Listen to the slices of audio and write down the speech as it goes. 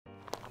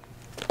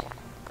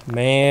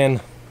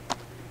Man,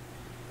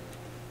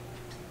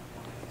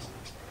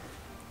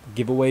 the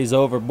giveaway's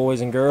over, boys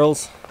and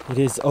girls. It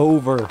is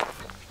over.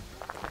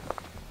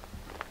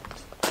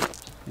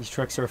 These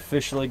trucks are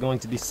officially going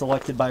to be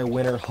selected by a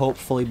winner,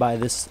 hopefully by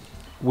this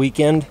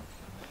weekend.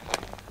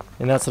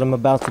 And that's what I'm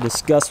about to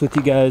discuss with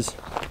you guys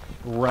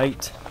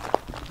right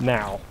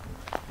now.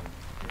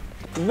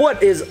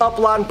 What is up,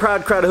 loud and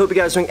proud crowd? I hope you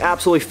guys are doing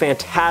absolutely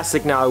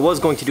fantastic. Now, I was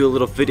going to do a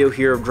little video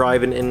here of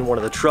driving in one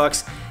of the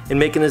trucks and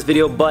making this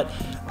video, but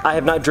I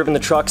have not driven the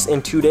trucks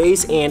in 2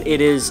 days, and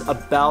it is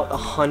about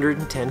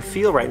 110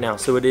 feel right now.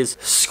 So it is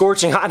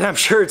scorching hot, and I'm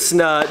sure it's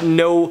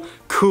no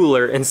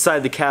cooler inside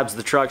the cabs of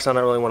the trucks. I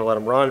don't really want to let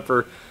them run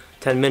for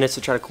 10 minutes to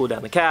try to cool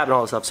down the cab and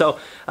all this stuff. So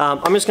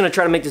I'm just gonna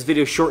try to make this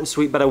video short and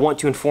sweet, but I want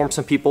to inform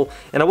some people.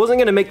 And I wasn't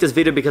gonna make this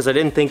video because I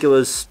didn't think it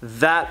was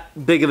that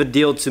big of a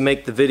deal to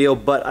make the video,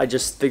 but I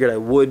just figured I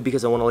would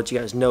because I wanna let you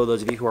guys know,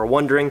 those of you who are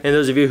wondering, and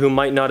those of you who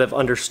might not have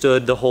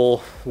understood the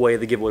whole way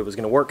the giveaway was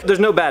gonna work. There's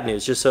no bad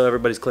news, just so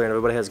everybody's clear and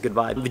everybody has a good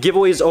vibe. The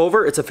giveaway is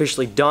over, it's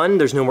officially done.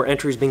 There's no more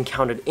entries being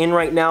counted in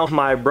right now.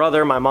 My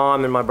brother, my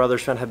mom, and my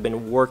brother's friend have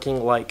been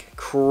working like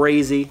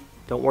crazy.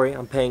 Don't worry,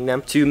 I'm paying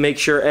them to make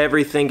sure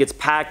everything gets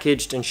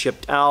packaged and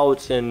shipped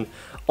out and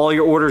all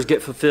your orders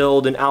get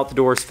fulfilled and out the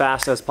door as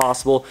fast as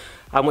possible.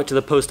 I went to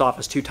the post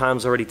office 2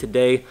 times already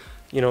today,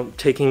 you know,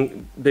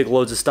 taking big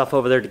loads of stuff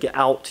over there to get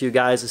out to you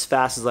guys as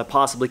fast as I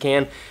possibly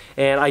can.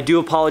 And I do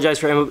apologize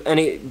for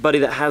anybody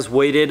that has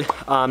waited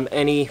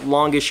any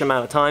longish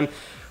amount of time.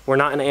 We're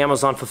not an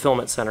Amazon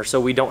fulfillment center, so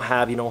we don't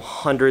have, you know,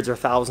 hundreds or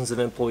thousands of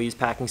employees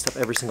packing stuff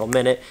every single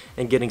minute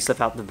and getting stuff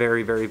out the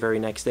very, very, very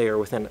next day or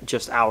within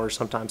just hours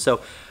sometimes.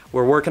 So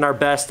we're working our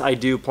best. I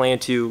do plan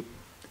to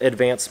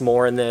advance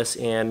more in this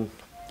and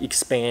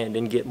expand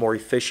and get more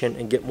efficient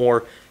and get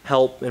more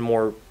help and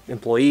more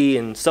employee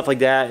and stuff like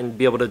that and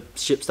be able to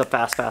ship stuff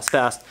fast,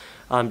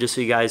 just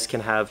so you guys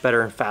can have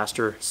better and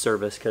faster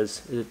service,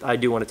 because I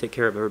do want to take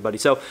care of everybody.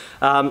 So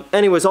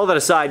anyways, all that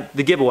aside,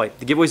 the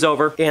giveaway's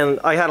over, and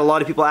I had a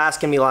lot of people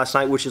asking me last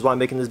night, which is why I'm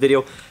making this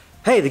video,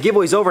 hey, the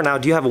giveaway's over now,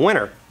 do you have a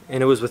winner?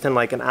 And it was within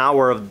like an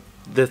hour of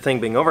the thing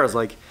being over. I was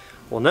like,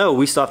 well, no,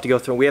 we still have to go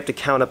through, we have to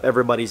count up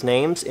everybody's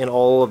names and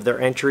all of their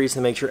entries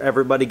and make sure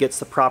everybody gets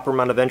the proper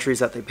amount of entries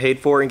that they paid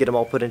for and get them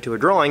all put into a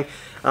drawing,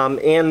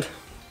 and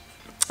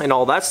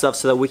all that stuff,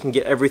 so that we can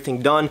get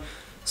everything done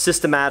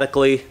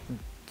systematically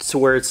to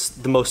where it's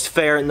the most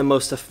fair and the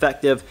most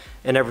effective,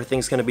 and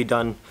everything's going to be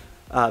done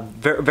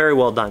very, very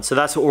well done. So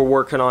that's what we're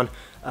working on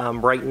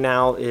right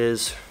now,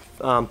 is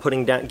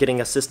getting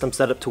a system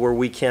set up to where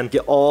we can get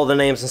all the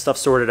names and stuff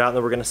sorted out, and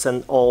then we're going to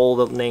send all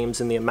the names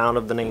and the amount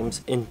of the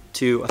names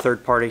into a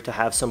third party to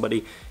have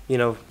somebody, you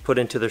know, put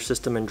into their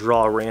system and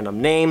draw a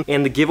random name.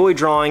 And the giveaway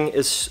drawing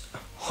is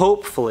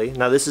hopefully,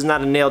 now this is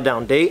not a nailed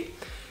down date,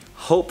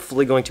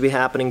 hopefully going to be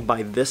happening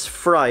by this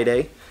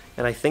Friday,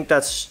 and I think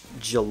that's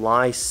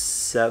July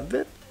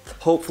 7th,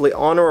 hopefully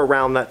on or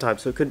around that time.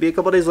 So it could be a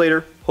couple days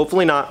later,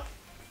 hopefully not,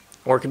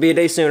 or it could be a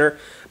day sooner,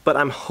 but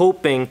I'm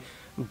hoping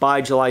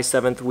by July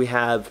 7th we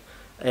have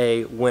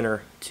a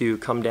winner to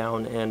come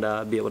down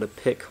and be able to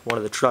pick one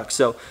of the trucks.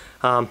 So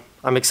I'm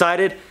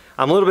excited.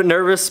 I'm a little bit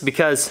nervous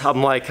because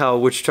I'm like, oh,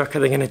 which truck are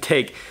they gonna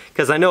take?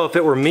 Because I know if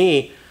it were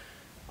me,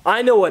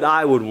 I know what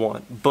I would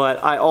want, but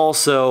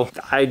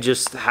I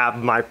just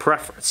have my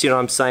preference, you know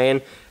what I'm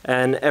saying?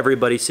 And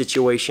everybody's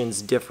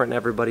situation's different.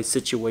 Everybody's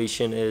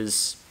situation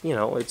is, you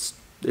know, it's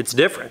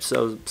different.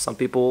 So some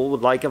people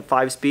would like a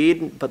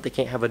 5-speed, but they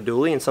can't have a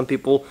dually, and some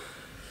people,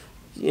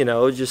 you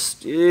know, it's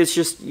just,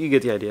 you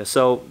get the idea.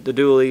 So the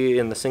dually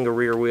and the single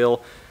rear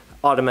wheel,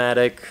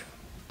 automatic,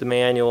 the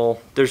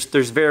manual, there's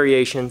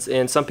variations,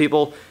 and some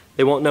people,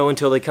 they won't know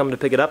until they come to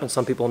pick it up, and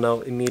some people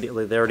know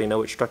immediately. They already know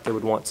which truck they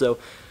would want. So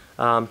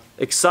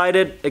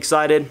excited,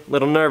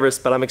 little nervous,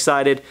 but I'm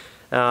excited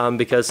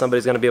because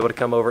somebody's going to be able to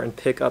come over and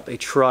pick up a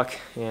truck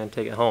and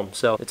take it home.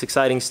 So it's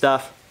exciting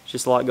stuff. It's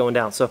just a lot going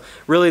down. So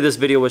really this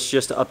video was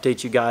just to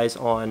update you guys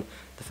on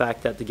the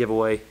fact that the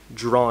giveaway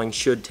drawing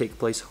should take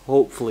place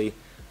hopefully,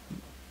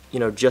 you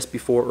know, just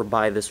before or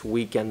by this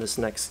weekend,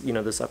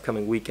 this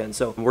upcoming weekend.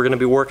 So we're going to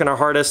be working our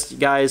hardest,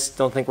 guys.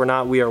 Don't think we're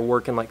not. We are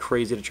working like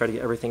crazy to try to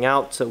get everything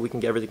out so we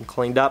can get everything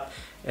cleaned up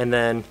and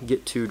then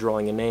get to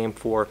drawing a name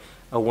for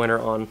a winner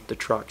on the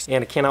trucks.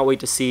 And I cannot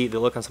wait to see the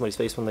look on somebody's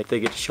face when they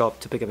get to show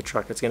up to pick up a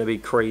truck. It's gonna be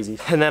crazy.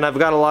 And then I've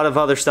got a lot of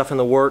other stuff in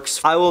the works.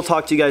 I will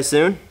talk to you guys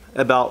soon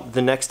about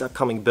the next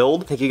upcoming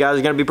build. I think you guys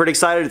are gonna be pretty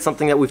excited. It's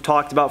something that we've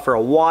talked about for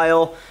a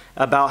while,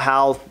 about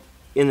how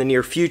in the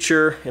near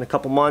future, in a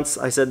couple months,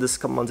 I said this a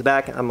couple months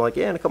back, I'm like,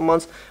 yeah, in a couple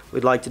months,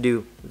 we'd like to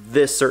do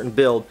this certain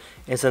build.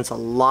 And since a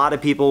lot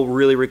of people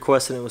really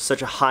requested it, it was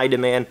such a high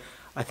demand,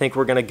 I think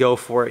we're gonna go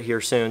for it here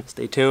soon.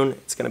 Stay tuned,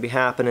 it's gonna be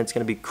happening, it's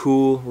gonna be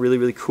cool, really,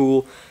 really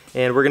cool.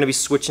 And we're gonna be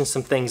switching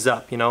some things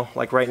up, you know?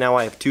 Like right now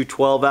I have 2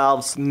 12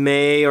 valves,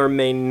 may or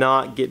may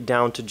not get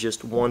down to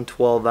just 1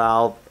 12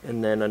 valve,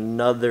 and then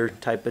another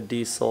type of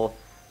diesel,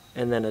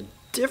 and then a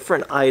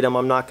different item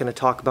I'm not going to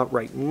talk about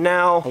right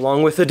now,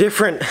 along with a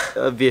different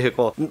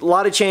vehicle. A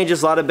lot of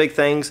changes, a lot of big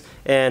things,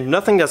 and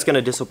nothing that's going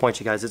to disappoint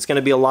you guys. It's going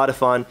to be a lot of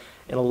fun,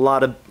 and a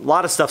lot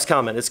of stuff's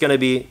coming. It's going to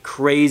be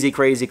crazy,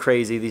 crazy,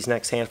 crazy these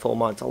next handful of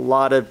months.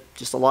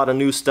 Just a lot of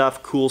new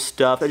stuff, cool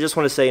stuff. I just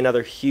want to say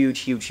another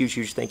huge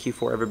thank you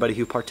for everybody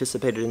who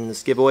participated in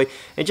this giveaway,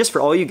 and just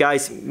for all you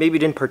guys maybe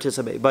didn't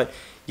participate, but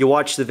you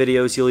watch the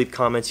videos, you leave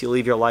comments, you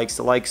leave your likes.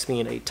 The likes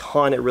mean a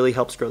ton. It really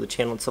helps grow the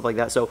channel and stuff like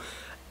that. So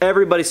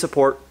everybody's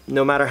support,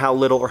 no matter how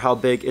little or how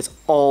big, it's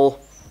all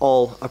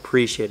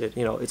appreciated.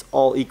 You know, it's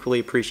all equally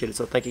appreciated.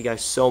 So thank you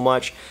guys so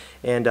much.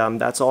 And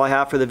that's all I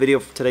have for the video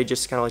for today,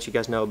 just to kind of let you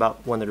guys know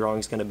about when the drawing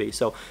is going to be.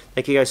 So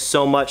thank you guys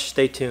so much.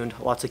 Stay tuned.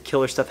 Lots of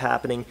killer stuff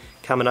happening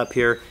coming up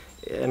here.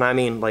 And I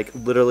mean, like,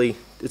 literally,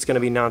 it's going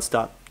to be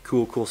nonstop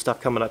cool stuff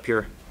coming up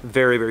here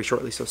very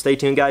shortly. So stay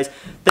tuned, guys.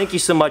 Thank you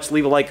so much.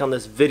 Leave a like on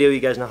this video.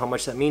 You guys know how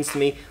much that means to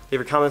me. Leave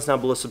your comments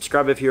down below.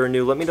 Subscribe if you're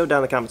new. Let me know down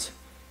in the comments.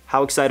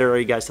 How excited are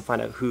you guys to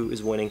find out who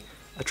is winning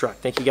a truck?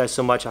 Thank you guys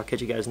so much. I'll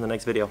catch you guys in the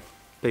next video.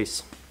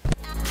 Peace.